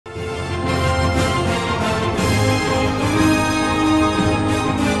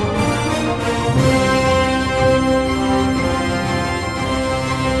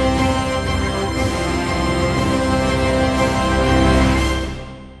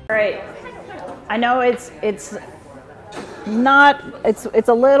All right. I know it's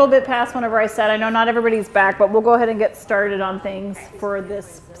a little bit past whenever I said. I know not everybody's back, but we'll go ahead and get started on things for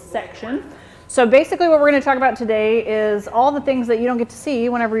this section. So basically what we're going to talk about today is all the things that you don't get to see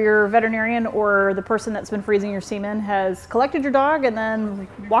whenever your veterinarian or the person that's been freezing your semen has collected your dog and then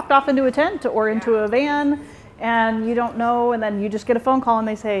walked off into a tent or into a van, and you don't know, and then you just get a phone call and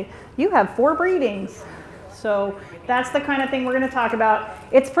they say, you have 4 breedings. So that's the kind of thing we're going to talk about.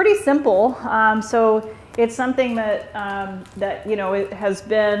 It's pretty simple. So it's something that, that you know, it's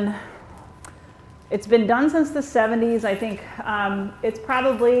been done since the 70s. I think it's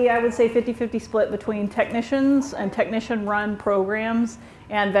probably, I would say, 50-50 split between technicians and technician-run programs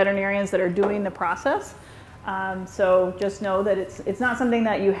and veterinarians that are doing the process. So just know that it's not something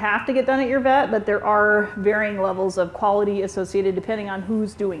that you have to get done at your vet, but there are varying levels of quality associated depending on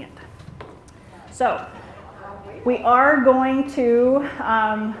who's doing it. So we are going to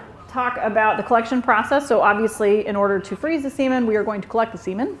talk about the collection process. So obviously, in order to freeze the semen, we are going to collect the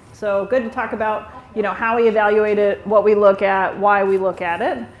semen. So good to talk about, you know, how we evaluate it, what we look at, why we look at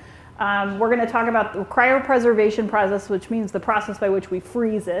it. We're going to talk about the cryopreservation process, which means the process by which we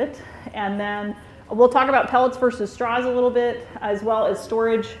freeze it. And then we'll talk about pellets versus straws a little bit, as well as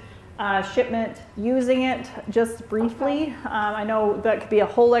storage, shipment, using it just briefly. I know that could be a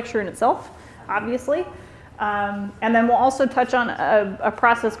whole lecture in itself, obviously. And then we'll also touch on a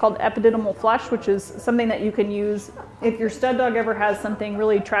process called epididymal flush, which is something that you can use if your stud dog ever has something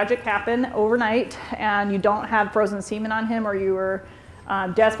really tragic happen overnight and you don't have frozen semen on him, or you are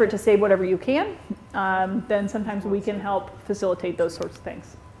desperate to save whatever you can, then sometimes we can help facilitate those sorts of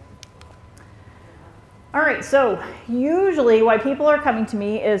things. All right, so usually why people are coming to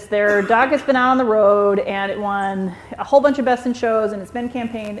me is their dog has been out on the road and it won a whole bunch of best in shows and it's been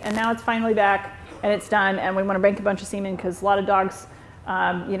campaigned and now it's finally back and it's done, and we want to bank a bunch of semen because a lot of dogs,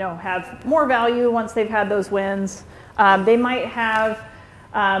 you know, have more value once they've had those wins. They might have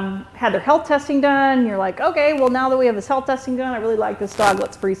had their health testing done. You're like, okay, well, now that we have this health testing done, I really like this dog.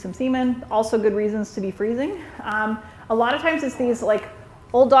 Let's freeze some semen. Also good reasons to be freezing. A lot of times it's these like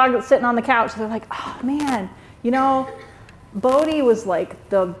old dog that's sitting on the couch. They're like, oh man, you know, Bodie was like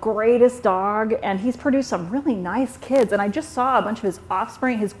the greatest dog and he's produced some really nice kids, and I just saw a bunch of his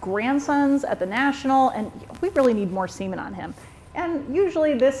offspring, his grandsons at the National, and we really need more semen on him. And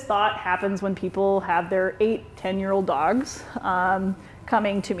usually this thought happens when people have their 8-10-year-old dogs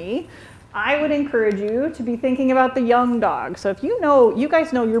coming to me. I would encourage you to be thinking about the young dog. So if you know, you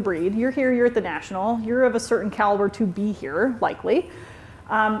guys know your breed, you're here, you're at the National, you're of a certain caliber to be here, likely.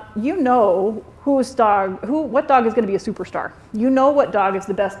 You know what dog is going to be a superstar. You know what dog is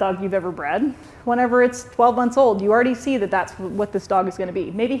the best dog you've ever bred. Whenever it's 12 months old, you already see that that's what this dog is going to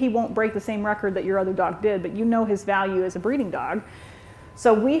be. Maybe he won't break the same record that your other dog did, but you know his value as a breeding dog.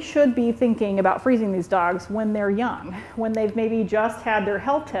 So we should be thinking about freezing these dogs when they're young, when they've maybe just had their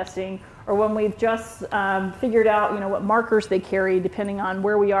health testing, or when we've just figured out, you know, what markers they carry, depending on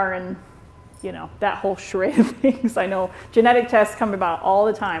where we are in, you know, that whole charade of things. I know genetic tests come about all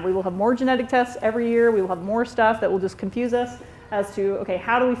the time. We will have more genetic tests every year. We will have more stuff that will just confuse us as to, okay,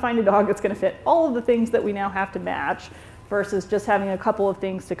 how do we find a dog that's going to fit all of the things that we now have to match versus just having a couple of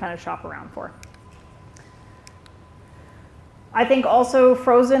things to kind of shop around for. I think also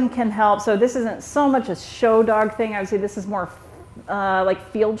frozen can help. So this isn't so much a show dog thing. I would say this is more like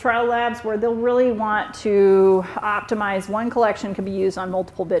field trial labs where they'll really want to optimize one collection could be used on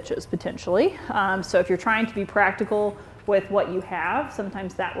multiple bitches potentially. So if you're trying to be practical with what you have,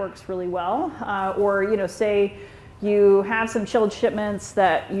 sometimes that works really well. Or, you know, say you have some chilled shipments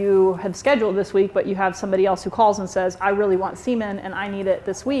that you have scheduled this week, but you have somebody else who calls and says, I really want semen and I need it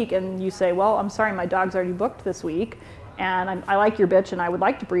this week. And you say, well, I'm sorry, my dog's already booked this week and I like your bitch and I would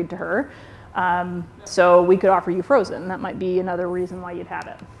like to breed to her. So we could offer you frozen. That might be another reason why you'd have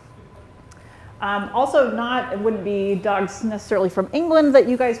it. Also, it wouldn't be dogs necessarily from England that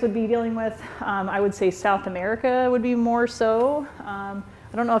you guys would be dealing with. I would say South America would be more so.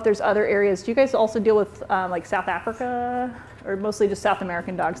 I don't know if there's other areas. Do you guys also deal with like South Africa, or mostly just South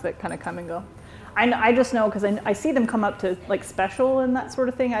American dogs that kind of come and go? I just know because I see them come up to like special and that sort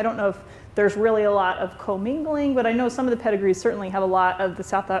of thing. I don't know if there's really a lot of commingling, but I know some of the pedigrees certainly have a lot of the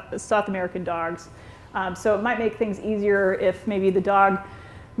South American dogs. So it might make things easier if maybe the dog,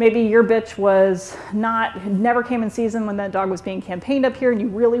 maybe your bitch was never came in season when that dog was being campaigned up here and you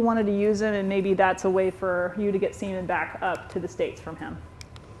really wanted to use him, and maybe that's a way for you to get semen back up to the States from him.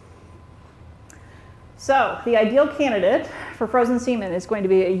 So the ideal candidate for frozen semen is going to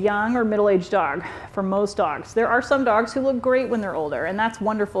be a young or middle-aged dog for most dogs. There are some dogs who look great when they're older, and that's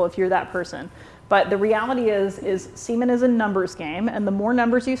wonderful if you're that person. But the reality is semen is a numbers game, and the more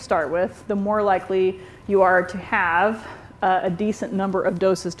numbers you start with, the more likely you are to have a decent number of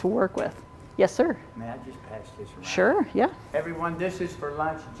doses to work with. Yes, sir? May I just pass this around? Sure, yeah. Everyone, this is for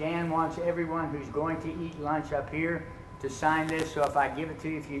lunch. Jan wants everyone who's going to eat lunch up here to sign this, so if I give it to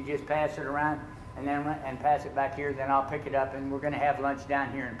you, if you just pass it around and pass it back here, then I'll pick it up, and we're going to have lunch down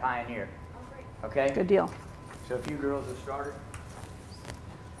here in Pioneer. Okay? Good deal. So if you girls have started.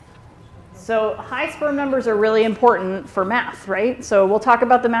 So high sperm numbers are really important for math, right? So we'll talk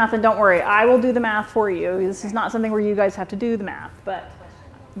about the math, and don't worry, I will do the math for you. This is not something where you guys have to do the math, but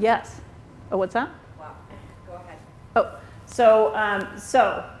yes. Oh, what's that? Wow. Go ahead. Oh, so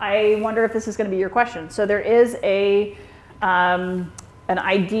I wonder if this is going to be your question. So there is an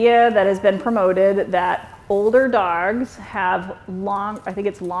idea that has been promoted that older dogs have I think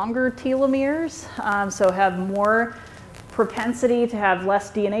it's longer telomeres, so have more propensity to have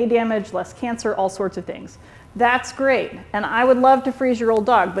less DNA damage, less cancer, all sorts of things. That's great, and I would love to freeze your old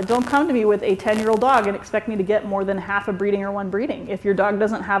dog, but don't come to me with a 10-year-old dog and expect me to get more than half a breeding or one breeding. If your dog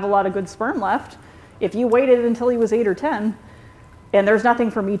doesn't have a lot of good sperm left, if you waited until he was 8 or 10, and there's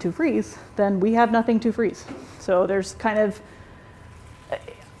nothing for me to freeze, then we have nothing to freeze. So there's kind of,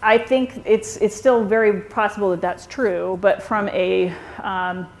 I think it's still very possible that that's true, but from a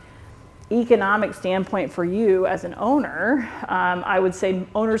economic standpoint for you as an owner, I would say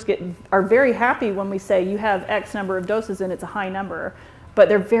owners are very happy when we say you have X number of doses and it's a high number, but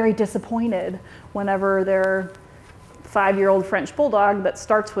they're very disappointed whenever their 5-year-old French bulldog that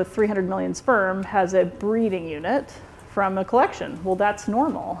starts with 300 million sperm has a breeding unit from a collection. Well, that's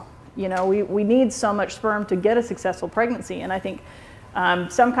normal. You know, we need so much sperm to get a successful pregnancy, and I think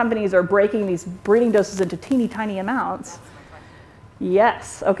some companies are breaking these breeding doses into teeny tiny amounts.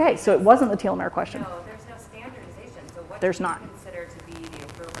 Yes. Okay. So it wasn't the telomere question. No, there's no standardization. So what there's do you not. consider to be the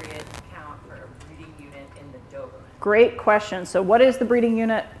appropriate count for a breeding unit in the Doberman? Great question. So what is the breeding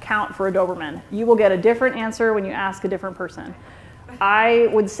unit count for a Doberman? You will get a different answer when you ask a different person. I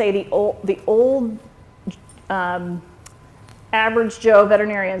would say the old average Joe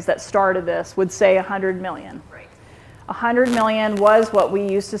veterinarians that started this would say 100 million. Right. 100 million was what we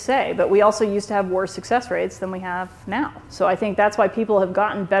used to say, but we also used to have worse success rates than we have now. So I think that's why people have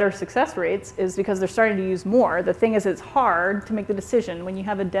gotten better success rates, is because they're starting to use more. The thing is, it's hard to make the decision. When you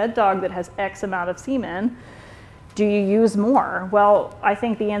have a dead dog that has X amount of semen, do you use more? Well, I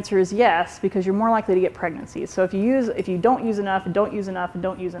think the answer is yes, because you're more likely to get pregnancies. So if you don't use enough and don't use enough and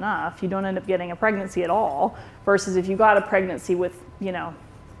don't use enough, you don't end up getting a pregnancy at all, versus if you got a pregnancy with, you know,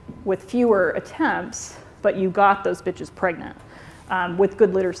 with fewer attempts, but you got those bitches pregnant with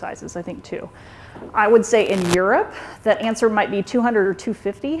good litter sizes, I think, too. I would say in Europe, that answer might be 200 or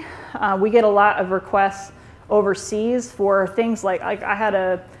 250. We get a lot of requests overseas for things like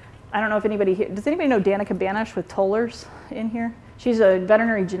I don't know if anybody here, does anybody know Danica Banish with Tollers in here? She's a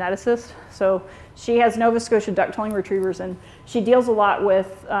veterinary geneticist. So she has Nova Scotia duck-tolling retrievers, and she deals a lot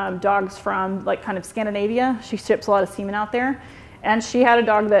with dogs from like kind of Scandinavia. She ships a lot of semen out there. And she had a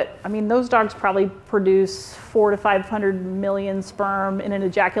dog that, I mean, those dogs probably produce 400 to 500 million sperm in an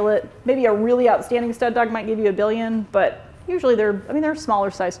ejaculate. Maybe a really outstanding stud dog might give you 1 billion, but usually they're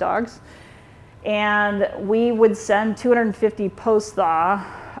smaller sized dogs. And we would send 250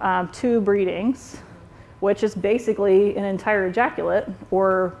 post-thaw 2 breedings, which is basically an entire ejaculate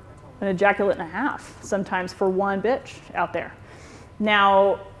or an ejaculate and a half sometimes for one bitch out there.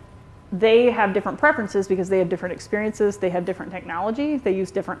 Now, they have different preferences because they have different experiences, they have different technology, they use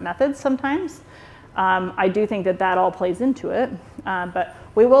different methods sometimes. I do think that all plays into it, but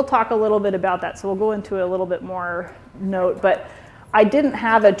we will talk a little bit about that, so we'll go into a little bit more note. But I didn't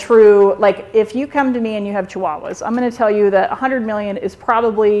have a true, like, if you come to me and you have Chihuahuas, I'm going to tell you that 100 million is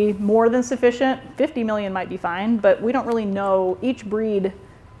probably more than sufficient. 50 million might be fine, but we don't really know. Each breed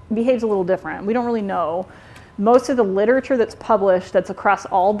behaves a little different. We don't really know. Most of the literature that's published that's across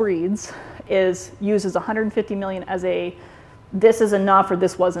all breeds uses 150 million as a this is enough or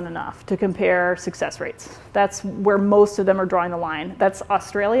this wasn't enough to compare success rates. That's where most of them are drawing the line. That's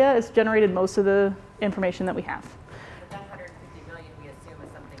Australia has generated most of the information that we have. But that 150 million we assume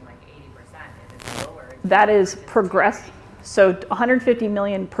is something like 80%, and it's lower. That is so 150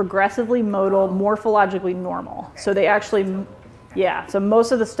 million progressively modal, morphologically normal. Okay. So they actually, yeah, so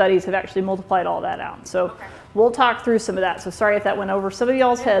most of the studies have actually multiplied all that out. So okay. We'll talk through some of that. So sorry if that went over some of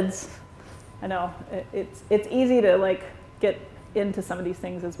y'all's heads. I know, it's easy to like get into some of these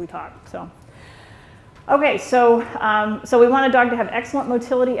things as we talk. So, okay, so we want a dog to have excellent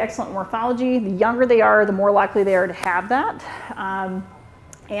motility, excellent morphology. The younger they are, the more likely they are to have that.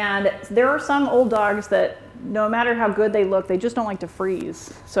 And there are some old dogs that no matter how good they look, they just don't like to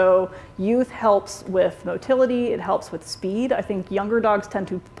freeze. So youth helps with motility, it helps with speed. I think younger dogs tend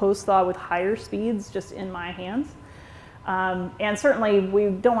to post-thaw with higher speeds, just in my hands. And certainly we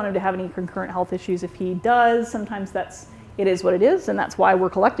don't want him to have any concurrent health issues. If he does, sometimes it is what it is, and that's why we're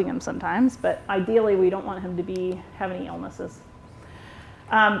collecting him sometimes. But ideally, we don't want him to have any illnesses.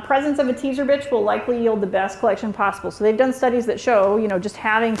 Presence of a teaser bitch will likely yield the best collection possible. So they've done studies that show, just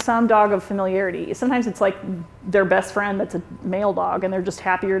having some dog of familiarity. Sometimes it's like their best friend that's a male dog, and they're just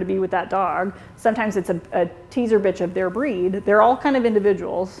happier to be with that dog. Sometimes it's a teaser bitch of their breed. They're all kind of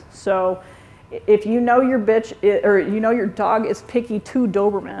individuals. So if you know your bitch, or your dog is picky to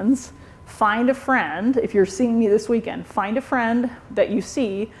Dobermans, find a friend. If you're seeing me this weekend, find a friend that you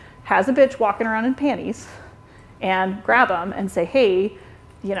see has a bitch walking around in panties, and grab them and say, hey,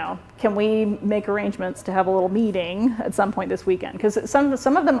 can we make arrangements to have a little meeting at some point this weekend? Because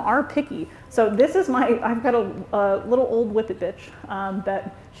some of them are picky. So this is I've got a little old whippet bitch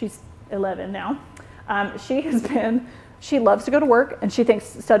that she's 11 now. She loves to go to work, and she thinks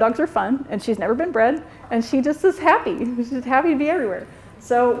stud dogs are fun, and she's never been bred, and she just is happy. She's happy to be everywhere.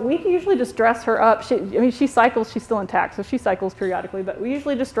 So we usually just dress her up. She cycles, she's still intact, so she cycles periodically, but we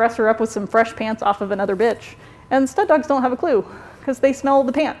usually just dress her up with some fresh pants off of another bitch. And stud dogs don't have a clue, because they smell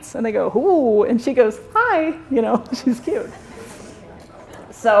the pants, and they go, ooh, and she goes, hi, she's cute.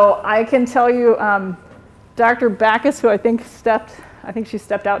 So I can tell you, Dr. Backus, who I think she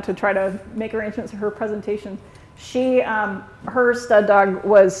stepped out to try to make arrangements for her presentation. Her stud dog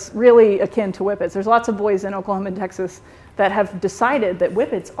was really akin to whippets. There's lots of boys in Oklahoma and Texas that have decided that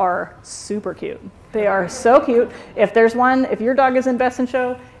whippets are super cute. They are so cute. If your dog is in Best in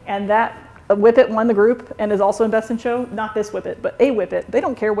Show, and that whippet won the group and is also in Best in Show, not this whippet, but a whippet, they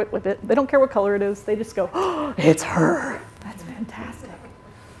don't care what whippet, they don't care what color it is, they just go, oh, it's her. That's fantastic.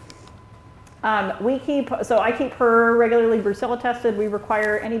 I keep her regularly brucella tested. We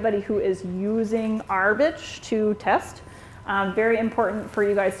require anybody who is using our bitch to test. Very important for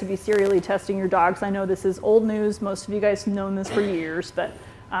you guys to be serially testing your dogs. I know this is old news. Most of you guys have known this for years, but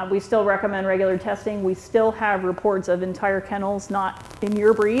we still recommend regular testing. We still have reports of entire kennels not in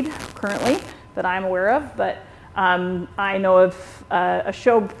your breed currently that I'm aware of, but I know of a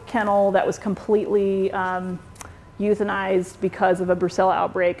show kennel that was completely euthanized because of a brucella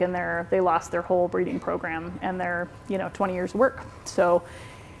outbreak, and they lost their whole breeding program and their 20 years of work. So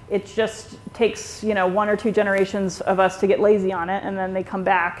it just takes 1 or 2 generations of us to get lazy on it, and then they come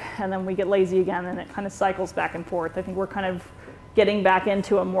back, and then we get lazy again, and it kind of cycles back and forth. I think we're kind of getting back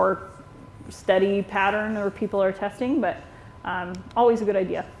into a more steady pattern where people are testing, but always a good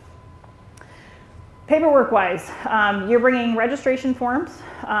idea. Paperwork-wise, you're bringing registration forms.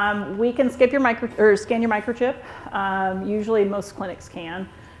 We can scan your microchip. Usually most clinics can.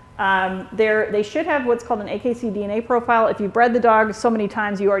 They should have what's called an AKC DNA profile. If you've bred the dog so many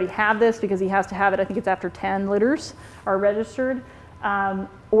times, you already have this because he has to have it. I think it's after 10 litters are registered.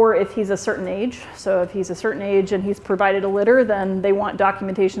 Or if he's a certain age. So if he's a certain age and he's provided a litter, then they want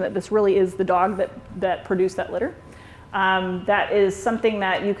documentation that this really is the dog that produced that litter. That is something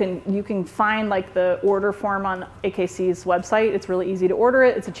that you can find, like the order form on AKC's website. It's really easy to order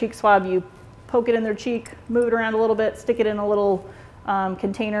it. It's a cheek swab. You poke it in their cheek, move it around a little bit, stick it in a little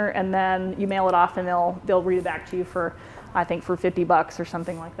container, and then you mail it off, and they'll read it back to you for, I think, for $50 or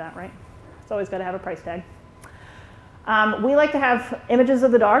something like that, right? It's always got to have a price tag. We like to have images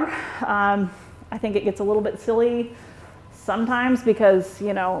of the dog. I think it gets a little bit silly sometimes because,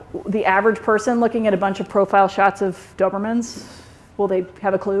 the average person looking at a bunch of profile shots of Dobermans, will they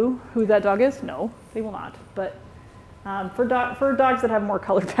have a clue who that dog is? No, they will not. But for dogs that have more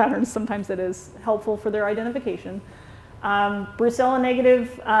color patterns, sometimes it is helpful for their identification. Brucella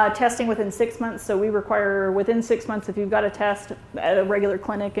negative testing within 6 months. So we require within 6 months, if you've got a test at a regular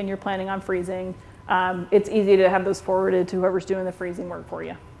clinic and you're planning on freezing, it's easy to have those forwarded to whoever's doing the freezing work for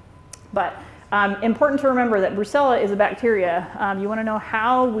you. But important to remember that brucella is a bacteria. You want to know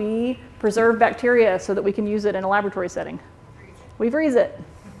how we preserve bacteria so that we can use it in a laboratory setting? We freeze it.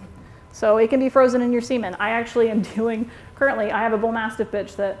 So it can be frozen in your semen. I actually am currently, I have a bull mastiff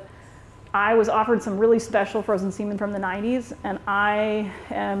bitch that I was offered some really special frozen semen from the 90s, and I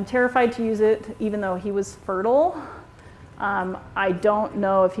am terrified to use it even though he was fertile. I don't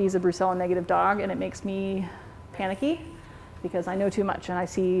know if he's a brucella negative dog, and it makes me panicky because I know too much and I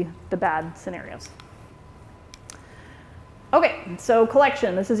see the bad scenarios. Okay, so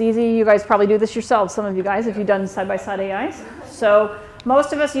collection. This is easy. You guys probably do this yourselves, some of you guys, if you've done side-by-side AIs. So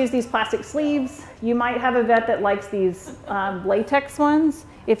most of us use these plastic sleeves. You might have a vet that likes these latex ones.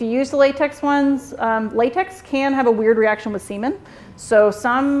 If you use the latex ones, latex can have a weird reaction with semen. So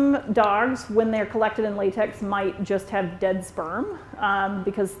some dogs, when they're collected in latex, might just have dead sperm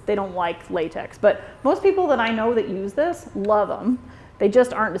because they don't like latex. But most people that I know that use this love them. They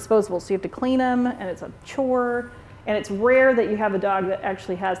just aren't disposable, so you have to clean them, and it's a chore. And it's rare that you have a dog that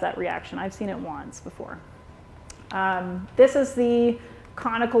actually has that reaction. I've seen it once before. This is the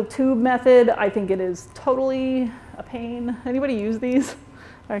conical tube method. I think it is totally a pain. Anybody use these?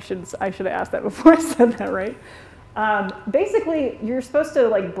 I should have asked that before I said that, right? Basically, you're supposed to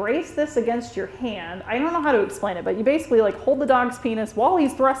like brace this against your hand. I don't know how to explain it, but you basically like hold the dog's penis while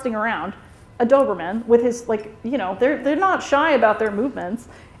he's thrusting around, a Doberman with his like, you know, they're not shy about their movements,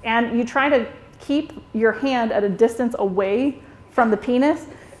 and you try to keep your hand at a distance away from the penis,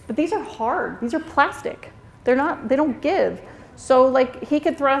 but these are hard. These are plastic. They don't give. So like he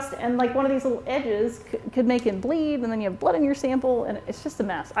could thrust and like one of these little edges could make him bleed, and then you have blood in your sample, and it's just a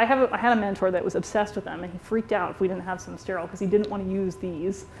mess. I had a mentor that was obsessed with them, and he freaked out if we didn't have some sterile because he didn't want to use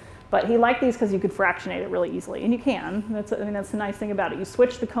these. But he liked these because you could fractionate it really easily, and you can. That's the nice thing about it. You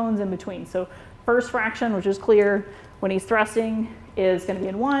switch the cones in between. So first fraction, which is clear, when he's thrusting, is going to be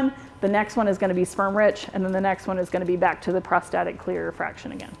in one. The next one is going to be sperm rich, and then the next one is going to be back to the prostatic clear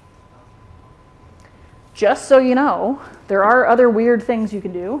fraction again. Just so you know, there are other weird things you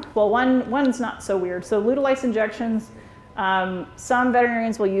can do. Well, one's not so weird. So luteolise injections, some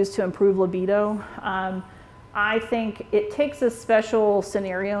veterinarians will use to improve libido. I think it takes a special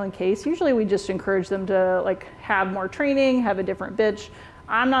scenario in case. Usually we just encourage them to like have more training, have a different bitch.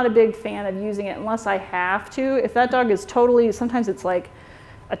 I'm not a big fan of using it unless I have to. If that dog is totally, sometimes it's like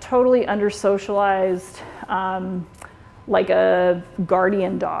a totally under-socialized, like a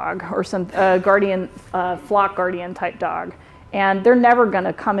guardian dog or some flock guardian type dog. And they're never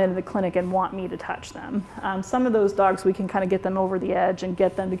gonna come into the clinic and want me to touch them. Some of those dogs, we can kind of get them over the edge and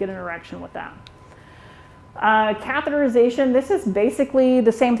get them to get an erection with that. Catheterization, this is basically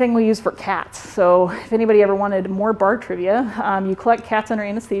the same thing we use for cats. So if anybody ever wanted more bar trivia, you collect cats under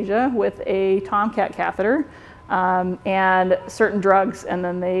anesthesia with a tomcat catheter and certain drugs, and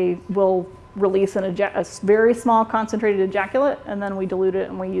then they will release a very small concentrated ejaculate, and then we dilute it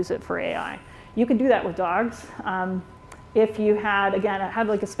and we use it for AI. You can do that with dogs. If you had, again, I had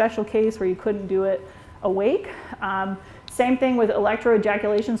like a special case where you couldn't do it awake. Same thing with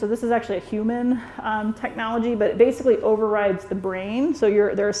electroejaculation. So this is actually a human technology, but it basically overrides the brain. So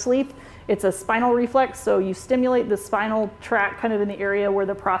they're asleep. It's a spinal reflex. So you stimulate the spinal tract kind of in the area where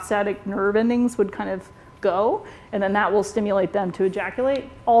the prostatic nerve endings would kind of go, and then that will stimulate them to ejaculate.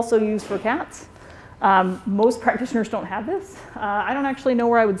 Also used for cats. Most practitioners don't have this. I don't actually know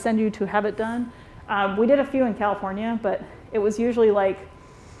where I would send you to have it done. We did a few in California, but it was usually like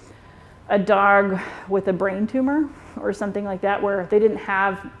a dog with a brain tumor or something like that where they didn't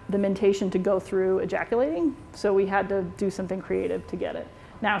have the mentation to go through ejaculating, so we had to do something creative to get it.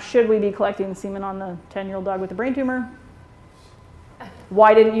 Now, should we be collecting semen on the 10-year-old dog with the brain tumor?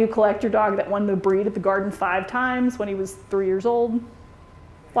 Why didn't you collect your dog that won the breed at the garden 5 times when he was 3 years old?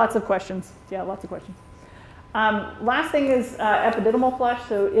 Lots of questions. Yeah, lots of questions. Last thing is epididymal flush.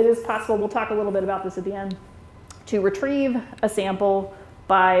 So it is possible, we'll talk a little bit about this at the end, to retrieve a sample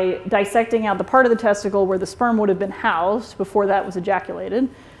by dissecting out the part of the testicle where the sperm would have been housed before that was ejaculated.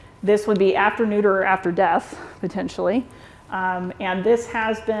 This would be after neuter or after death, potentially. And this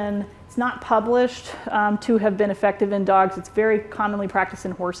has been, it's not published to have been effective in dogs. It's very commonly practiced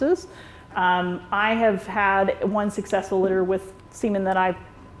in horses. I have had one successful litter with semen that I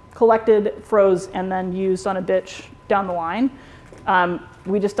collected, froze, and then used on a bitch down the line.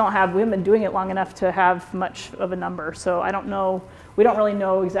 We just don't have, we haven't been doing it long enough to have much of a number. So I don't know, we don't really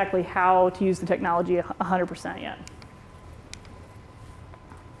know exactly how to use the technology 100% yet.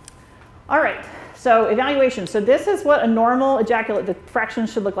 All right, so evaluation. So this is what a normal ejaculate, the fraction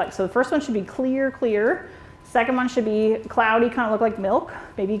should look like. So the first one should be clear, clear. Second one should be cloudy, kind of look like milk,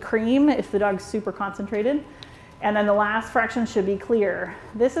 maybe cream if the dog's super concentrated. And then the last fraction should be clear.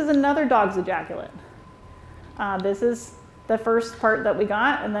 This is another dog's ejaculate. This is the first part that we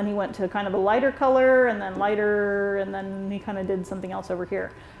got, and then he went to kind of a lighter color, and then lighter, and then he kind of did something else over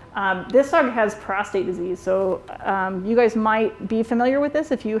here. This dog has prostate disease, so you guys might be familiar with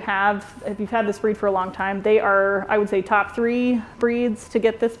this if you've had this breed for a long time. They are, I would say, top 3 breeds to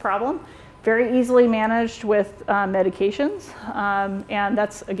get this problem. Very easily managed with medications, and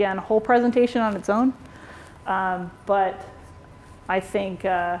that's, again, a whole presentation on its own. But I think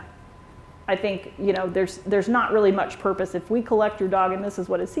you know, there's not really much purpose. If we collect your dog and this is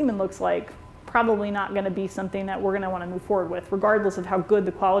what his semen looks like, probably not going to be something that we're going to want to move forward with, regardless of how good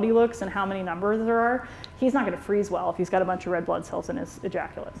the quality looks and how many numbers there are. He's not going to freeze well if he's got a bunch of red blood cells in his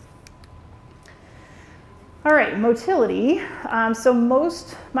ejaculate. All right, motility. So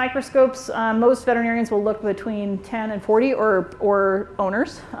most microscopes, most veterinarians will look between 10 and 40 or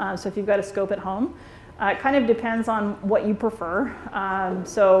owners. So if you've got a scope at home. It kind of depends on what you prefer.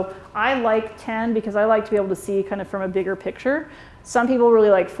 So I like 10 because I like to be able to see kind of from a bigger picture. Some people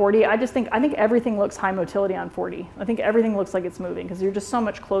really like 40. I think everything looks high motility on 40. I think everything looks like it's moving because you're just so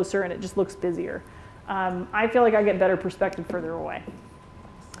much closer and it just looks busier. I feel like I get better perspective further away.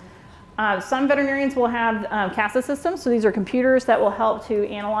 Some veterinarians will have CASA systems. So these are computers that will help to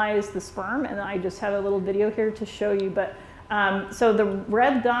analyze the sperm. And I just have a little video here to show you. But so the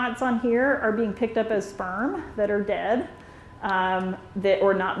red dots on here are being picked up as sperm that are dead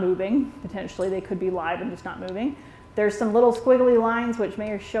or not moving. Potentially they could be live and just not moving. There's some little squiggly lines which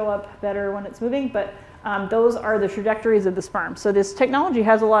may show up better when it's moving, but those are the trajectories of the sperm. So this technology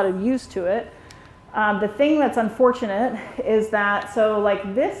has a lot of use to it. The thing that's unfortunate is that, so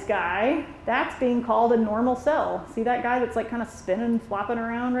like this guy, that's being called a normal cell. See that guy that's like kind of spinning, flopping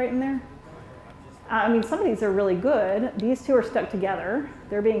around right in there? I mean, some of these are really good. These two are stuck together.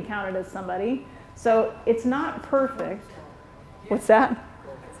 They're being counted as somebody. So it's not perfect. What's that?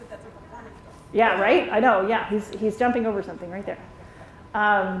 Yeah, right? I know, yeah, he's jumping over something right there.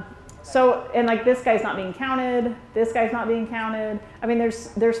 So, and like this guy's not being counted, this guy's not being counted. I mean,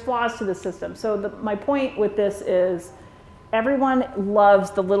 there's flaws to the system. So my point with this is everyone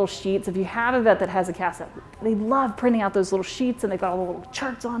loves the little sheets. If you have a vet that has a CASA, they love printing out those little sheets and they've got all the little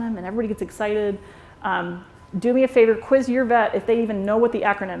charts on them and everybody gets excited. Do me a favor, quiz your vet if they even know what the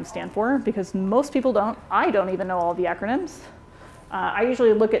acronyms stand for, because most people don't. I don't even know all the acronyms. I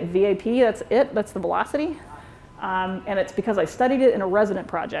usually look at VAP, that's it, that's the velocity. And it's because I studied it in a resident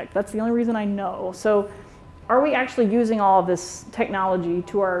project. That's the only reason I know. So are we actually using all of this technology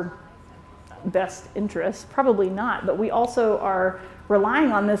to our best interest? Probably not, but we also are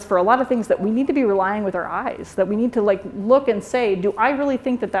relying on this for a lot of things that we need to be relying with our eyes, that we need to like look and say, do I really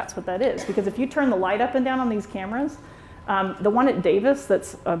think that that's what that is? Because if you turn the light up and down on these cameras, the one at Davis,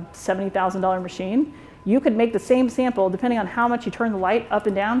 that's a $70,000 machine, you could make the same sample, depending on how much you turn the light up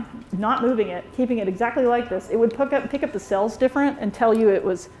and down, not moving it, keeping it exactly like this. It would pick up the cells different and tell you it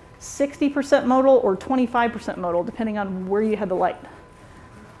was 60% motile or 25% motile, depending on where you had the light.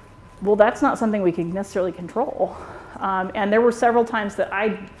 Well, that's not something we can necessarily control. And there were several times that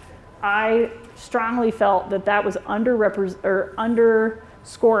I strongly felt that that was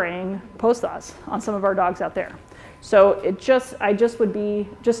underscoring post-thaws on some of our dogs out there. So I just would be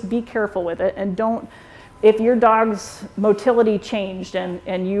careful with it, and don't, if your dog's motility changed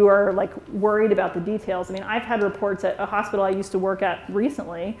and you are like worried about the details. I mean, I've had reports at a hospital I used to work at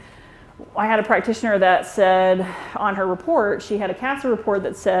recently. I had a practitioner that said on her report, she had a CASA report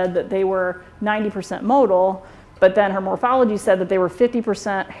that said that they were 90% motile, but then her morphology said that they were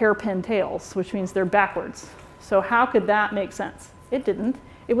 50% hairpin tails, which means they're backwards. So how could that make sense? It didn't.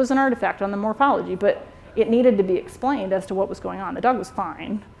 It was an artifact on the morphology, but it needed to be explained as to what was going on. The dog was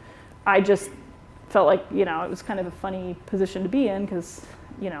fine. I just felt like, you know, it was kind of a funny position to be in because,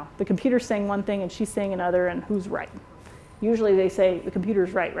 you know, the computer's saying one thing and she's saying another, and who's right? Usually they say the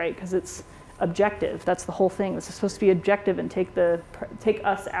computer's right, because it's objective. That's the whole thing. This is supposed to be objective and take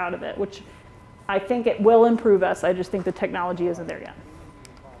us out of it, which I think it will improve us. I just think the technology isn't there yet.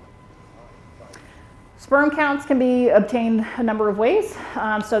 Sperm counts can be obtained a number of ways.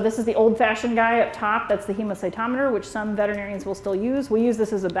 So this is the old-fashioned guy up top. That's the hemocytometer, which some veterinarians will still use. We use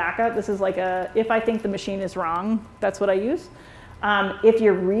this as a backup. This is like if I think the machine is wrong, that's what I use. If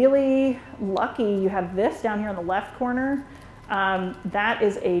you're really lucky, you have this down here in the left corner. That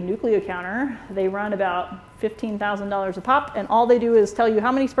is a nucleocounter. They run about $15,000 a pop, and all they do is tell you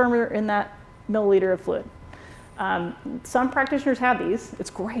how many sperm are in that milliliter of fluid. Some practitioners have these. It's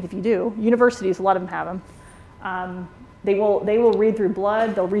great if you do. Universities, a lot of them have them. They will read through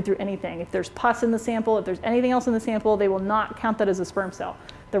blood. They'll read through anything. If there's pus in the sample, if there's anything else in the sample, they will not count that as a sperm cell.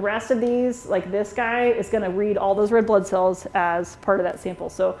 The rest of these, like this guy, is going to read all those red blood cells as part of that sample.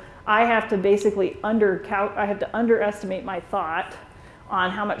 So I have to basically underestimate my thought on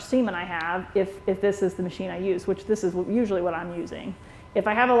how much semen I have if this is the machine I use, which this is usually what I'm using. If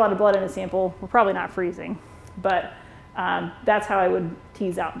I have a lot of blood in a sample, we're probably not freezing. But that's how I would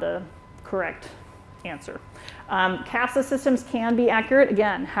tease out the correct answer. CASA systems can be accurate.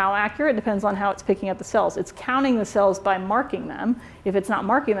 Again, how accurate depends on how it's picking up the cells. It's counting the cells by marking them. If it's not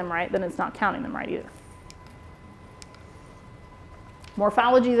marking them right, then it's not counting them right either.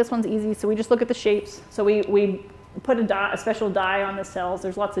 Morphology, this one's easy. So we just look at the shapes. So we put a special dye on the cells.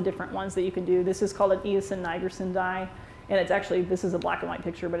 There's lots of different ones that you can do. This is called an eosin nigersin dye, and it's actually, this is a black and white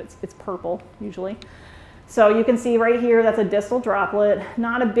picture, but it's purple usually. So you can see right here, that's a distal droplet.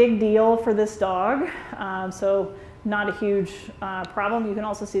 Not a big deal for this dog, so not a huge problem. You can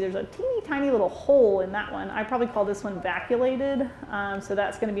also see there's a teeny tiny little hole in that one. I probably call this one vacuolated, so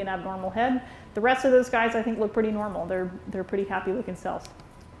that's going to be an abnormal head. The rest of those guys I think look pretty normal. They're pretty happy looking cells.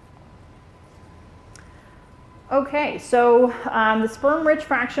 Okay, so the sperm-rich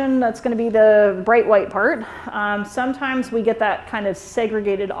fraction, that's going to be the bright white part. Sometimes we get that kind of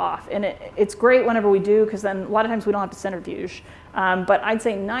segregated off, and it's great whenever we do, because then a lot of times we don't have to centrifuge. But I'd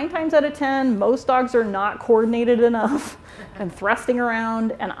say 9 times out of 10, most dogs are not coordinated enough and thrusting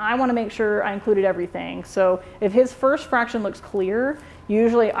around, and I want to make sure I included everything. So if his first fraction looks clear,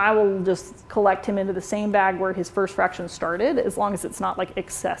 usually I will just collect him into the same bag where his first fraction started, as long as it's not like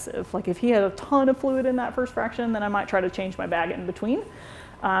excessive. Like if he had a ton of fluid in that first fraction, then I might try to change my bag in between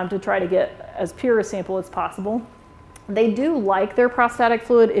to try to get as pure a sample as possible. They do like their prostatic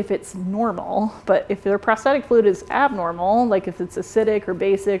fluid if it's normal, but if their prostatic fluid is abnormal, like if it's acidic or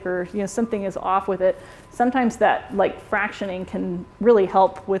basic or something is off with it, sometimes that like fractioning can really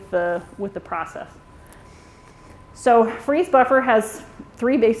help with the process. So freeze buffer has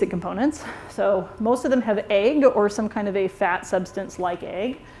 3 basic components. So most of them have egg or some kind of a fat substance like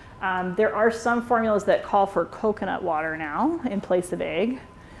egg. There are some formulas that call for coconut water now in place of egg,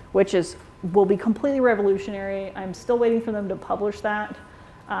 which will be completely revolutionary. I'm still waiting for them to publish that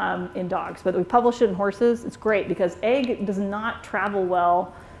in dogs, but we published it in horses. It's great because egg does not travel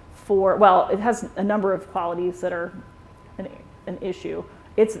well well, it has a number of qualities that are an issue.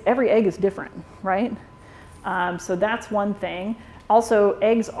 Every egg is different, right? So that's one thing. Also,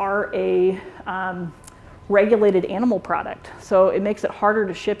 eggs are a regulated animal product, so it makes it harder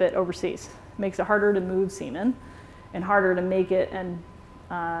to ship it overseas. It makes it harder to move semen and harder to make it and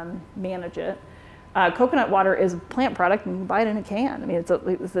manage it. Coconut water is a plant product, and you can buy it in a can. I mean,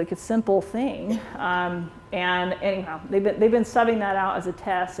 it's like a simple thing. And anyhow, they've been subbing that out as a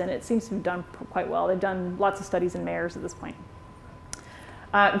test, and it seems to have done quite well. They've done lots of studies in mares at this point.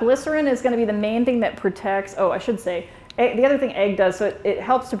 Glycerin is going to be the main thing that protects. Oh, I should say, the other thing egg does, so it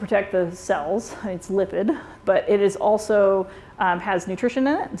helps to protect the cells. It's lipid, but it is also has nutrition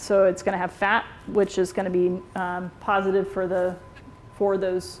in it. So it's going to have fat, which is going to be positive for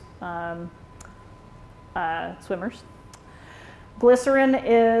those swimmers. Glycerin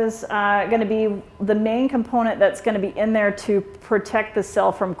is going to be the main component that's going to be in there to protect the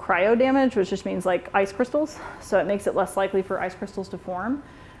cell from cryo damage, which just means like ice crystals. So it makes it less likely for ice crystals to form.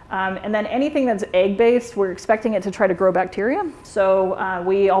 And then anything that's egg-based, we're expecting it to try to grow bacteria. So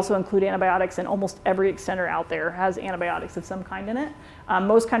we also include antibiotics, and almost every extender out there has antibiotics of some kind in it.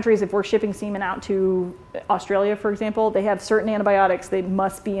 Most countries, if we're shipping semen out to Australia, for example, they have certain antibiotics. They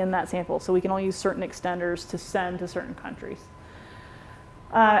must be in that sample. So we can only use certain extenders to send to certain countries.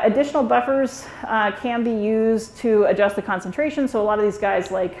 Additional buffers can be used to adjust the concentration. So a lot of these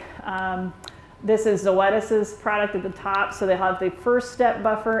guys, like this is Zoetis's product at the top. So they have the first step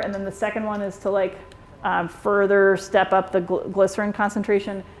buffer, and then the second one is to like further step up the glycerin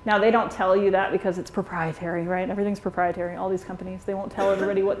concentration. Now they don't tell you that because it's proprietary, right? Everything's proprietary. All these companies, they won't tell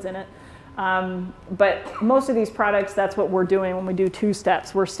everybody what's in it. But most of these products, that's what we're doing when we do 2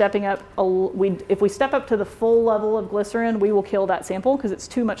 steps. We're stepping up, if we step up to the full level of glycerin, we will kill that sample because it's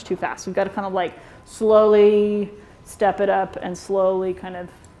too much too fast. We've got to kind of like slowly step it up and slowly kind of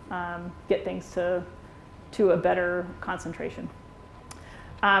get things to a better concentration.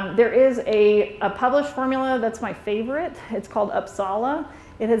 There is a published formula that's my favorite. It's called Uppsala.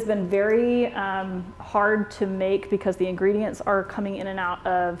 It has been very hard to make because the ingredients are coming in and out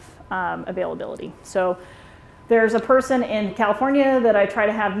of availability. So there's a person in California that I try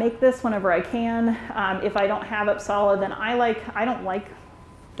to have make this whenever I can. If I don't have Uppsala, then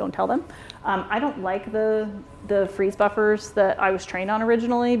don't tell them. I don't like the freeze buffers that I was trained on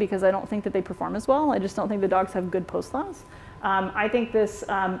originally because I don't think that they perform as well. I just don't think the dogs have good post-thaws. I think this,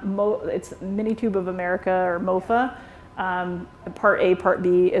 it's Mini Tube of America or MOFA. Part A, Part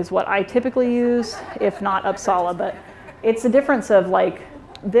B is what I typically use, if not Uppsala, but it's a difference of like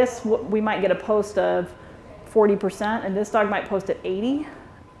this, we might get a post of 40% and this dog might post at 80.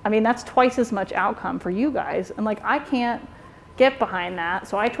 I mean, that's twice as much outcome for you guys. And like, I can't get behind that.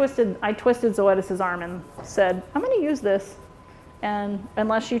 So I twisted Zoetis's arm and said, I'm going to use this. And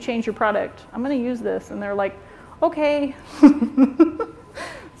unless you change your product, I'm going to use this. And they're like, okay.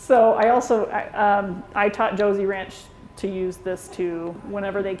 So I also, I taught Josie Ranch to use this too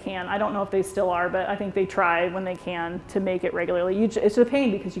whenever they can. I don't know if they still are, but I think they try when they can to make it regularly. It's a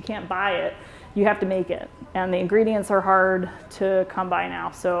pain because you can't buy it. You have to make it. And the ingredients are hard to come by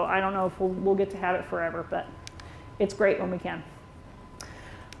now. So I don't know if we'll get to have it forever, but it's great when we can.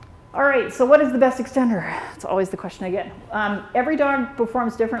 All right, so what is the best extender? It's always the question I get. Every dog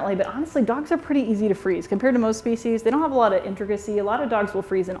performs differently, but honestly, dogs are pretty easy to freeze. Compared to most species, they don't have a lot of intricacy. A lot of dogs will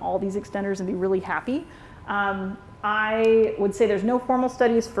freeze in all these extenders and be really happy. I would say there's no formal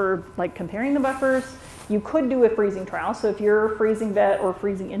studies for like comparing the buffers. You could do a freezing trial. So if your freezing vet or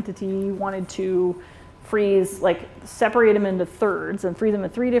freezing entity wanted to freeze, like separate them into thirds and freeze them in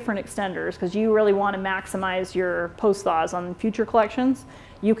 3 different extenders because you really want to maximize your post-thaws on future collections,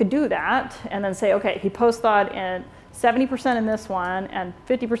 you could do that and then say, okay, he post-thawed in 70% in this one and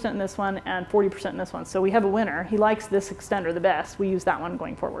 50% in this one and 40% in this one. So we have a winner. He likes this extender the best. We use that one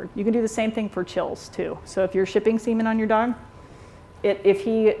going forward. You can do the same thing for chills too. So if you're shipping semen on your dog, if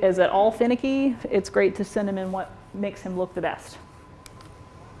he is at all finicky, it's great to send him in what makes him look the best.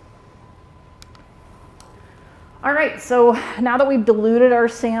 All right, so now that we've diluted our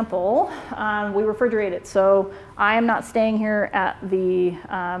sample, we refrigerate it. So I am not staying here at the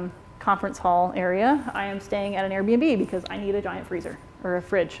conference hall area. I am staying at an Airbnb because I need a giant freezer or a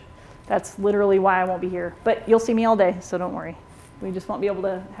fridge. That's literally why I won't be here. But you'll see me all day, so don't worry. We just won't be able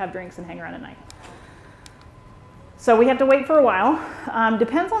to have drinks and hang around at night. So we have to wait for a while.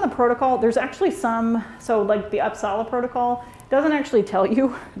 Depends on the protocol. There's actually some, so like the Uppsala protocol doesn't actually tell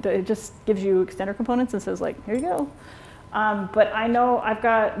you. It just gives you extender components and says like, here you go. But I know I've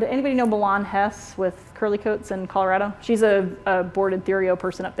got, did anybody know Milan Hess with curly coats in Colorado? She's a boarded Therio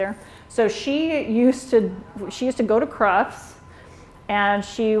person up there. So she used to go to Crufts, and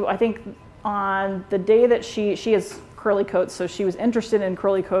I think on the day that she has curly coats, so she was interested in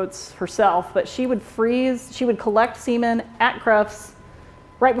curly coats herself, but she would collect semen at Crufts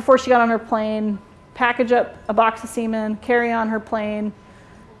right before she got on her plane, package up a box of semen, carry on her plane,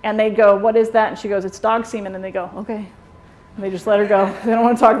 and they'd go, what is that? And she goes, it's dog semen. And they go, okay. And they just let her go. They don't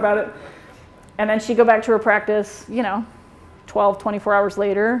want to talk about it. And then she'd go back to her practice, 12, 24 hours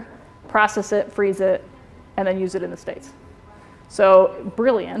later, process it, freeze it, and then use it in the States. So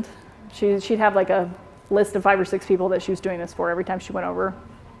brilliant. She'd have like a list of 5 or 6 people that she was doing this for every time she went over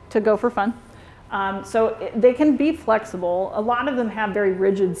to go for fun. They can be flexible. A lot of them have very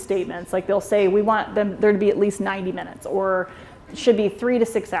rigid statements. Like they'll say, we want there to be at least 90 minutes, or it should be 3 to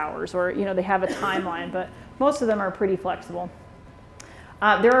 6 hours, or they have a timeline, but most of them are pretty flexible.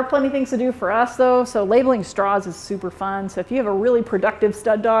 There are plenty of things to do for us though. So labeling straws is super fun. So if you have a really productive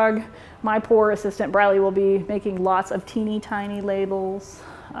stud dog, my poor assistant Briley will be making lots of teeny tiny labels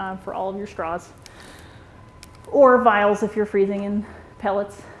for all of your straws, or vials if you're freezing in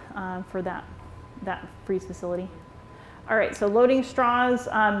pellets for that freeze facility. All right, so loading straws.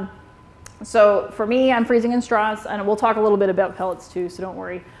 So for me, I'm freezing in straws, and we'll talk a little bit about pellets too, so don't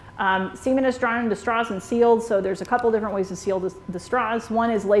worry. Semen is drawn into straws and sealed, so there's a couple different ways to seal the straws. One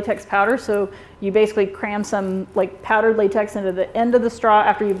is latex powder, so you basically cram some like powdered latex into the end of the straw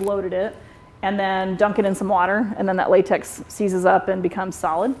after you've loaded it, and then dunk it in some water, and then that latex seizes up and becomes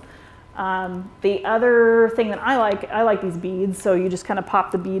solid. The other thing that I like these beads, so you just kind of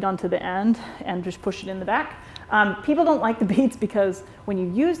pop the bead onto the end and just push it in the back. People don't like the beads because when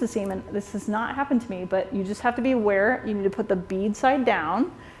you use the semen, this has not happened to me, but you just have to be aware, you need to put the bead side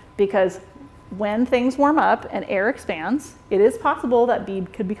down, because when things warm up and air expands, it is possible that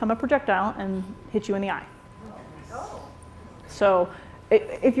bead could become a projectile and hit you in the eye. So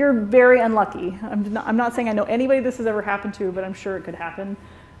if you're very unlucky, I'm not saying I know anybody this has ever happened to, but I'm sure it could happen.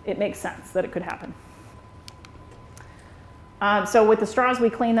 It makes sense that it could happen. So with the straws,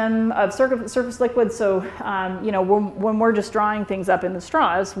 we clean them of surface liquid. So when we're just drawing things up in the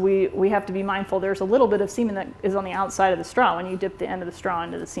straws, we have to be mindful there's a little bit of semen that is on the outside of the straw when you dip the end of the straw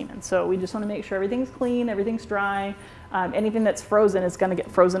into the semen. So we just want to make sure everything's clean, everything's dry. Anything that's frozen is going to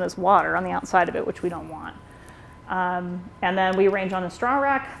get frozen as water on the outside of it, which we don't want. And then we arrange on a straw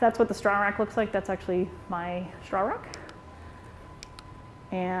rack. That's what the straw rack looks like. That's actually my straw rack.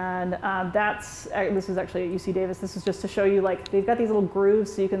 And this is actually at UC Davis. This is just to show you, like, they've got these little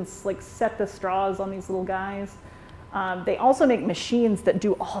grooves so you can like set the straws on these little guys. They also make machines that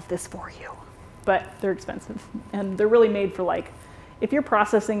do all of this for you, but they're expensive. And they're really made for, like, if you're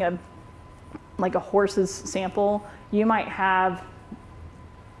processing a horse's sample, you might have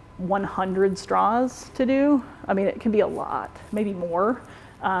 100 straws to do. I mean, it can be a lot, maybe more.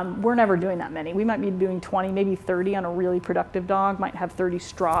 We're never doing that many. We might be doing 20, maybe 30 on a really productive dog, might have 30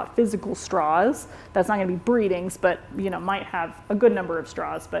 physical straws. That's not gonna be breedings, but might have a good number of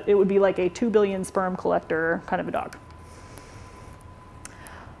straws, but it would be like a 2 billion sperm collector kind of a dog.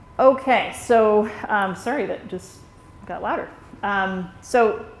 Okay, so sorry that just got louder.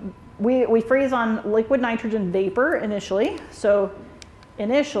 So we freeze on liquid nitrogen vapor initially. So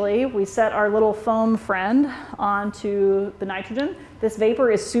initially, we set our little foam friend onto the nitrogen. This vapor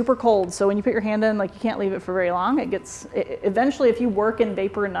is super cold, so when you put your hand in, like, you can't leave it for very long. Eventually, if you work in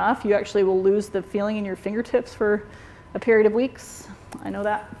vapor enough, you actually will lose the feeling in your fingertips for a period of weeks. I know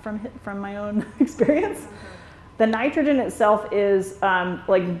that from my own experience. The nitrogen itself is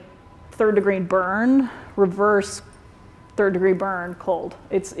like third-degree burn, reverse third-degree burn cold.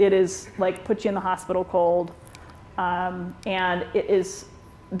 It is like puts you in the hospital cold. And it is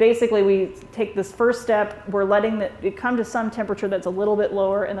basically, we take this first step, we're letting it come to some temperature that's a little bit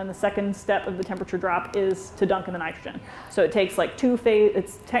lower, and then the second step of the temperature drop is to dunk in the nitrogen. So it takes like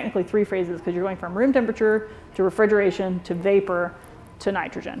it's technically 3 phases, because you're going from room temperature to refrigeration to vapor to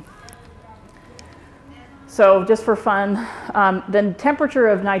nitrogen. So just for fun, the temperature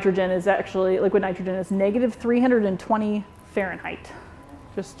of nitrogen is actually, liquid nitrogen is negative 320 Fahrenheit,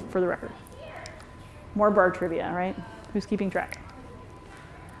 just for the record. More bar trivia, right? Who's keeping track?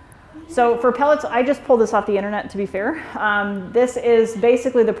 So for pellets, I just pulled this off the internet, to be fair. This is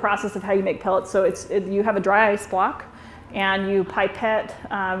basically the process of how you make pellets. So you have a dry ice block, and you pipette,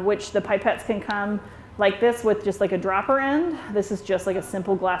 which the pipettes can come like this with just like a dropper end. This is just like a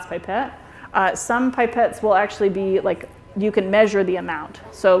simple glass pipette. Some pipettes will actually be like, you can measure the amount.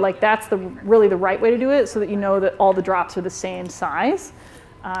 So like that's really the right way to do it, so that you know that all the drops are the same size.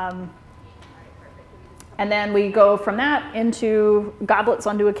 And then we go from that into goblets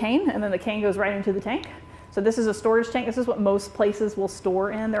onto a cane, and then the cane goes right into the tank. So this is a storage tank. This is what most places will store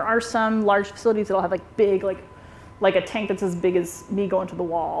in. There are some large facilities that'll have like big, like a tank that's as big as me going to the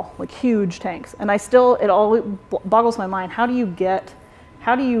wall, like huge tanks. And it all boggles my mind. How do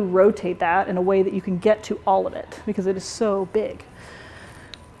you rotate that in a way that you can get to all of it? Because it is so big.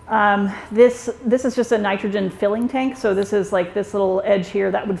 This is just a nitrogen filling tank. So this is like this little edge here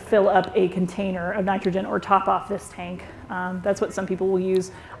that would fill up a container of nitrogen or top off this tank. That's what some people will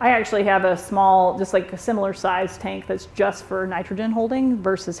use. I actually have a small, just like a similar size tank that's just for nitrogen holding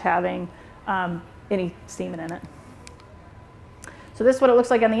versus having any semen in it. So this is what it looks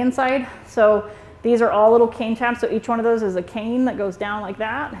like on the inside. So these are all little cane taps. So each one of those is a cane that goes down like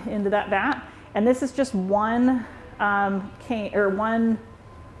that into that vat. And this is just one cane, or one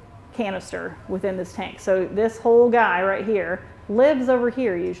canister within this tank. So this whole guy right here lives over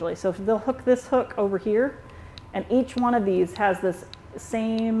here usually. So they'll hook this hook over here, and each one of these has this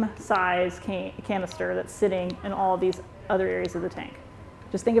same size canister that's sitting in all these other areas of the tank.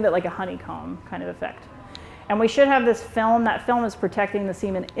 Just think of it like a honeycomb kind of effect. And we should have this film. That film is protecting the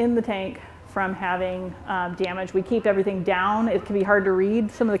semen in the tank from having damage. We keep everything down. It can be hard to read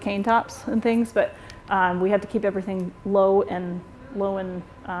some of the cane tops and things, but we have to keep everything low and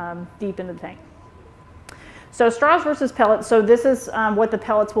deep into the tank. So straws versus pellets. So this is what the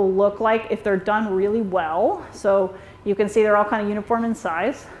pellets will look like if they're done really well. So you can see they're all kind of uniform in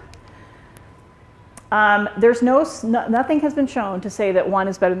size. Nothing has been shown to say that one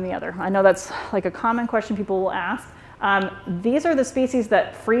is better than the other. I know that's like a common question people will ask. These are the species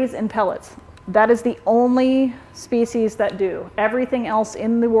that freeze in pellets. That is the only species that do. Everything else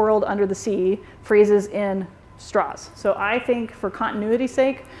in the world under the sea freezes in straws. So I think for continuity's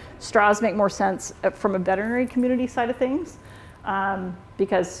sake, straws make more sense from a veterinary community side of things,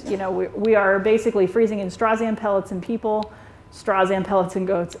 because we are basically freezing in straws and pellets in people, straws and pellets in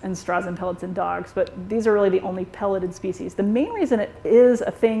goats, and straws and pellets in dogs. But these are really the only pelleted species. The main reason it is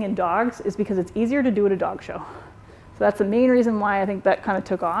a thing in dogs is because it's easier to do at a dog show. So that's the main reason why I think that kind of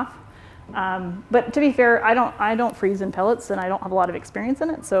took off. But to be fair, I don't freeze in pellets, and I don't have a lot of experience in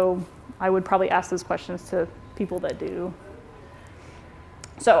it. So I would probably ask those questions to people that do.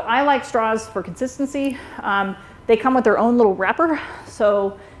 So I like straws for consistency. They come with their own little wrapper,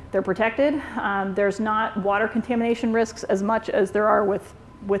 so they're protected. There's not water contamination risks as much as there are with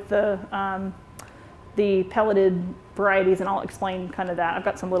the pelleted varieties, and I'll explain kind of that. I've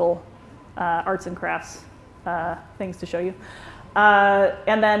got some little arts and crafts things to show you.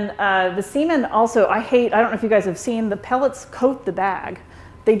 And then the semen also, I don't know if you guys have seen, the pellets coat the bag.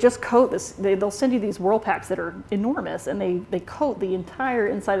 They just coat this. They'll send you these whirl packs that are enormous, and they coat the entire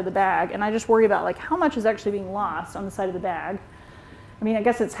inside of the bag. And I just worry about like how much is actually being lost on the side of the bag. I mean, I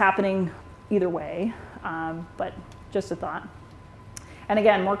guess it's happening either way, but just a thought. And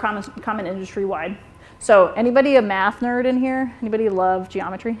again, more common industry-wide. So anybody a math nerd in here? Anybody love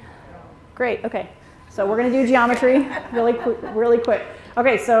geometry? Great, okay. So we're gonna do geometry really quick.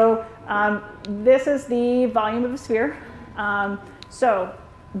 Okay, so this is the volume of a sphere.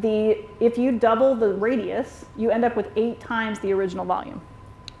 If you double the radius, you end up with 8 times the original volume.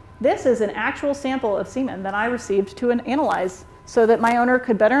 This is an actual sample of semen that I received to analyze so that my owner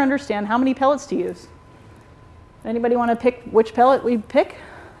could better understand how many pellets to use. Anybody want to pick which pellet we pick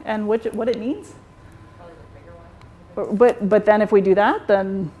and what it means? Probably the bigger one. But then if we do that,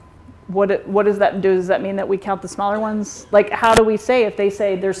 then what does that do? Does that mean that we count the smaller ones? Like, how do we say if they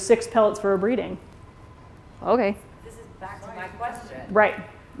say there's 6 pellets for a breeding? Okay. This is back to my question. Right.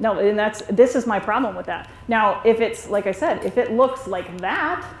 No, and this is my problem with that. Now, if it's, like I said, if it looks like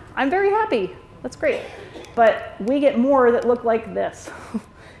that, I'm very happy. That's great. But we get more that look like this.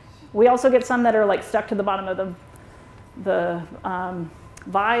 We also get some that are like stuck to the bottom of the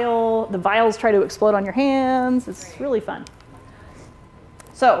vial. The vials try to explode on your hands. It's really fun.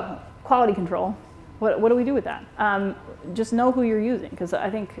 So, quality control. What do we do with that? Just know who you're using, because I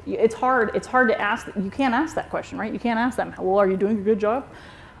think it's hard to ask. You can't ask that question, right? You can't ask them, well, are you doing a good job?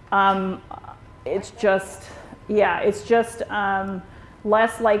 It's just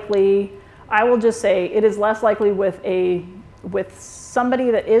less likely. I will just say it is less likely with somebody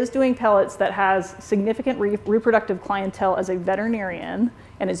that is doing pellets that has significant reproductive clientele as a veterinarian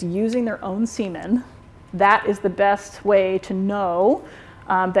and is using their own semen. That is the best way to know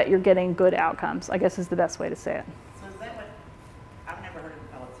that you're getting good outcomes, I guess is the best way to say it. So is that what, I've never heard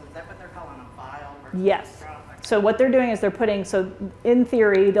of pellets, so is that what they're calling a vial? Versus Yes. straw? So what they're doing is they're putting, so in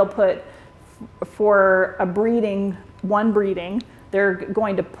theory, they'll put, for a breeding, one breeding, they're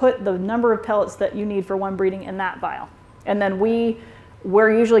going to put the number of pellets that you need for one breeding in that vial. And then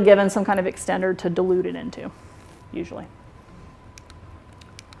we're usually given some kind of extender to dilute it into, usually.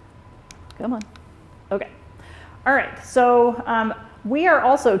 Come on. Okay. All right, so we are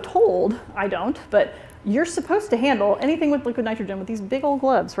also told, I don't, but you're supposed to handle anything with liquid nitrogen with these big old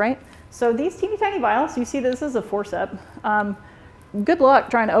gloves, right? So these teeny tiny vials, you see this is a forceps. Good luck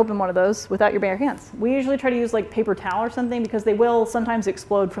trying to open one of those without your bare hands. We usually try to use like paper towel or something because they will sometimes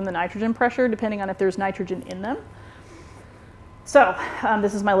explode from the nitrogen pressure depending on if there's nitrogen in them. So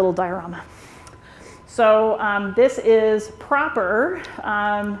this is my little diorama. So this is proper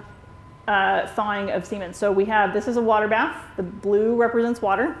thawing of semen. So we have, this is a water bath. The blue represents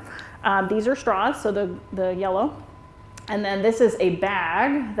water. These are straws, so the yellow. And then this is a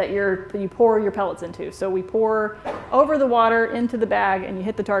bag that you pour your pellets into. So we pour over the water into the bag and you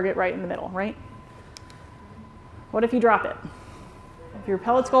hit the target right in the middle, right? What if you drop it? If your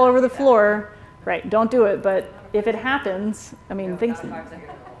pellets go all over the floor, right, don't do it. But if it happens, I mean, things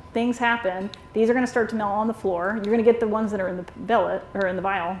happen. These are going to start to melt on the floor. You're going to get the ones that are in the billet or in the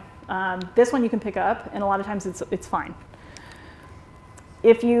vial. This one you can pick up, and a lot of times it's fine.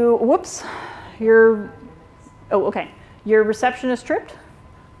 If you, whoops, your receptionist tripped,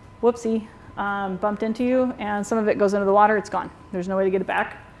 whoopsie, bumped into you, and some of it goes into the water, it's gone. There's no way to get it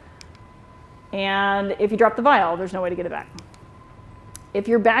back. And if you drop the vial, there's no way to get it back. If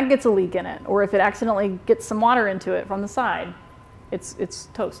your bag gets a leak in it, or if it accidentally gets some water into it from the side, it's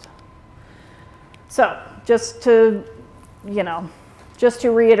toast. So just to, just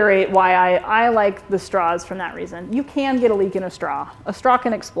to reiterate why I like the straws from that reason. You can get a leak in a straw. A straw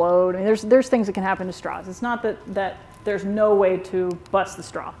can explode. I mean, there's things that can happen to straws. It's not that there's no way to bust the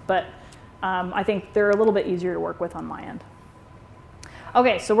straw, but I think they're a little bit easier to work with on my end.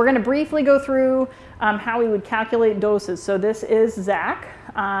 Okay, so we're going to briefly go through how we would calculate doses. So this is Zach.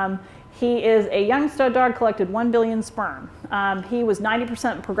 He is a young stud dog, collected 1 billion sperm. He was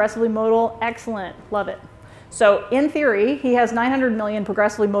 90% progressively motile. Excellent, love it. So in theory, he has 900 million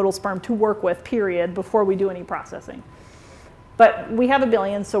progressively motile sperm to work with, period, before we do any processing. But we have 1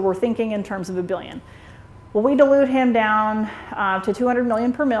 billion, so we're thinking in terms of 1 billion. Well, we dilute him down to 200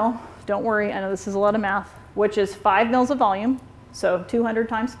 million per mil. Don't worry, I know this is a lot of math, which is 5 mils of volume. So 200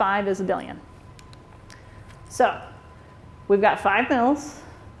 times 5 is 1 billion. So we've got 5 mils.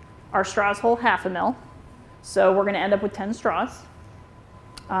 Our straws hold half a mil. So we're going to end up with 10 straws.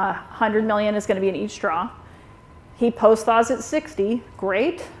 100 million is going to be in each straw. He post-thaws at 60,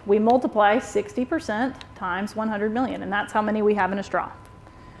 great. We multiply 60% times 100 million, and that's how many we have in a straw.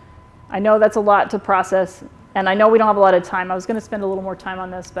 I know that's a lot to process, and I know we don't have a lot of time. I was going to spend a little more time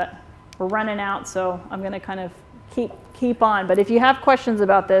on this, but we're running out, so I'm going to kind of keep on. But if you have questions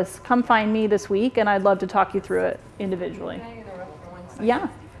about this, come find me this week, and I'd love to talk you through it individually. Can I interrupt for 1 second? Yeah.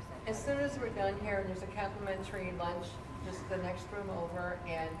 As soon as we're done here, there's a complimentary lunch just the next room over,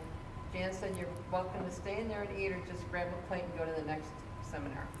 and Jan said you're welcome to stay in there and eat, or just grab a plate and go to the next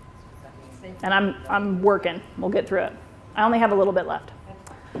seminar. And I'm working. We'll get through it. I only have a little bit left.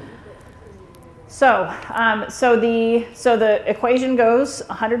 So, so the equation goes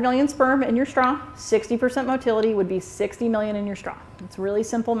 100 million sperm in your straw, 60% motility would be 60 million in your straw. It's really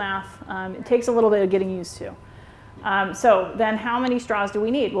simple math. It takes a little bit of getting used to. So then how many straws do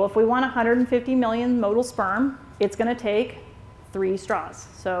we need? Well, if we want 150 million motile sperm, it's going to take 3 straws.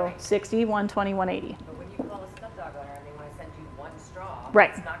 So Right. 60, 120, 180. But when you call a stud dog owner and they want to send you 1 straw,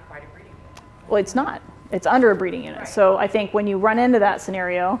 Right. it's not quite a breeding unit. Well, it's not. It's under a breeding unit. Right. So I think when you run into that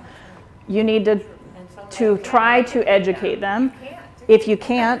scenario, you need to try to educate them. You can't. If you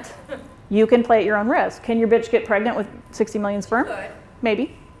can't, you can play at your own risk. Can your bitch get pregnant with 60 million sperm? Good.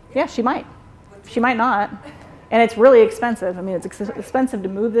 Maybe. Yeah, she might. She might not. And it's really expensive. I mean, it's expensive to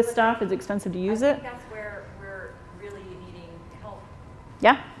move this stuff. It's expensive to use I it. think that's where we're really needing help.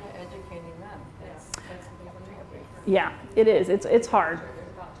 Yeah. Yeah, educating them. That's the big one. Yeah, it is. It's hard. There's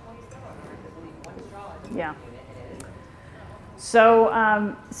about 20 stud owners that believe 1 straw is a Yeah. breeding unit, and it is. So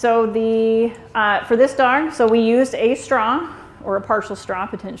for this dog, so we used a straw or a partial straw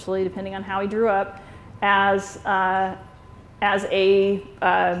potentially, depending on how he drew up, as a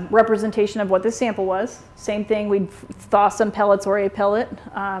representation of what this sample was. Same thing, we'd thaw some pellets or a pellet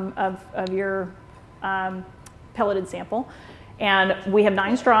of your pelleted sample. And we have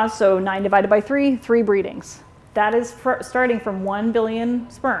 9 straws, so 9 divided by 3, 3 breedings. That is starting from 1 billion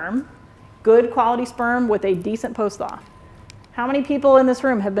sperm, good quality sperm with a decent post-thaw. How many people in this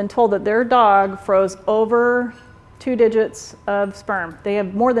room have been told that their dog froze over 2 digits of sperm? They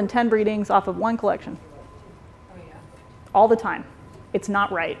have more than 10 breedings off of 1 collection. Oh, yeah. All the time. It's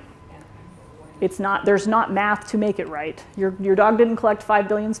not right. It's not, there's not math to make it right. Your dog didn't collect 5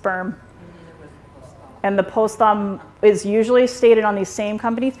 billion sperm. And the post-thaw is usually stated on these same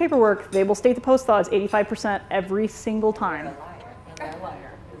companies' paperwork. They will state the post-thaw is 85% every single time. And they're a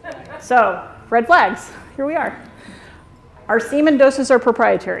liar. So, red flags. Here we are. Our semen doses are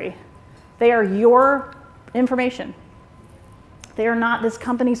proprietary. They are your information. They are not this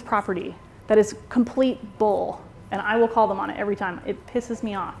company's property. That is complete bull. And I will call them on it every time. It pisses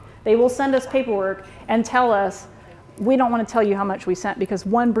me off. They will send us paperwork and tell us, we don't want to tell you how much we sent because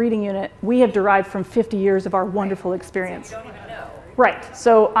 1 breeding unit we have derived from 50 years of our wonderful experience. So you don't even know. Right.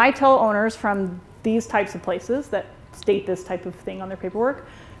 So I tell owners from these types of places that state this type of thing on their paperwork,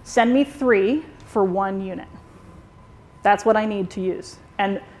 send me 3 for 1 unit. That's what I need to use.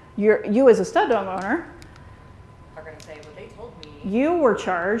 And you as a stud dog owner, Are going to say, well, they told me. you were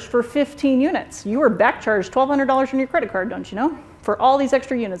charged for 15 units. You were back charged $1,200 on your credit card, don't you know? For all these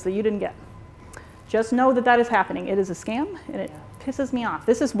extra units that you didn't get. Just know that that is happening. It is a scam, and it pisses me off.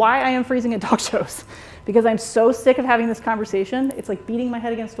 This is why I am freezing at dog shows, because I'm so sick of having this conversation. It's like beating my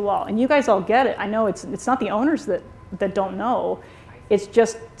head against a wall. And you guys all get it. I know it's not the owners that don't know. It's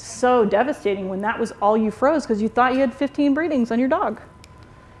just so devastating when that was all you froze because you thought you had 15 breedings on your dog.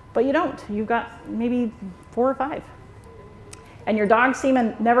 But you don't. You've got maybe 4 or 5. And your dog's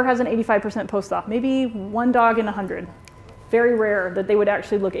semen never has an 85% post-thaw. Maybe 1 dog in 100. Very rare that they would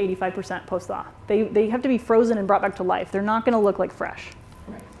actually look 85% post-thaw. They have to be frozen and brought back to life. They're not going to look like fresh.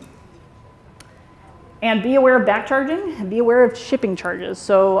 And be aware of back charging and be aware of shipping charges.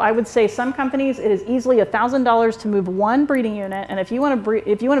 So I would say some companies, it is easily $1,000 to move 1 breeding unit. And if you want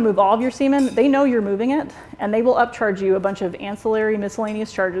to move all of your semen, they know you're moving it, and they will upcharge you a bunch of ancillary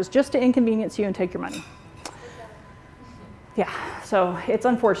miscellaneous charges just to inconvenience you and take your money. Yeah, so it's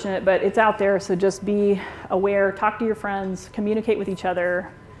unfortunate, but it's out there. So just be aware, talk to your friends, communicate with each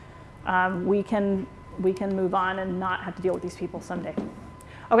other. We can move on and not have to deal with these people someday.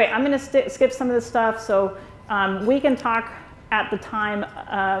 Okay, I'm going to skip some of this stuff. So we can talk at the time,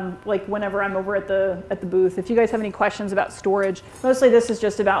 like whenever I'm over at the booth. If you guys have any questions about storage, mostly this is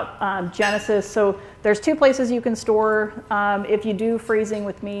just about Genesis. So there's 2 places you can store if you do freezing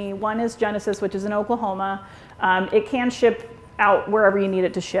with me. One is Genesis, which is in Oklahoma. It can ship out wherever you need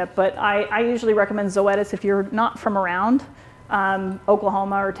it to ship, but I usually recommend Zoetis if you're not from around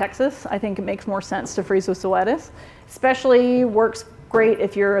Oklahoma or Texas. I think it makes more sense to freeze with Zoetis. Especially works great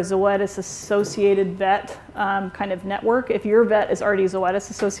if you're a Zoetis associated vet kind of network. If your vet is already Zoetis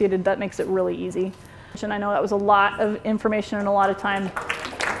associated, that makes it really easy. And I know that was a lot of information and a lot of time.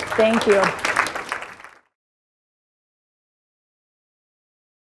 Thank you.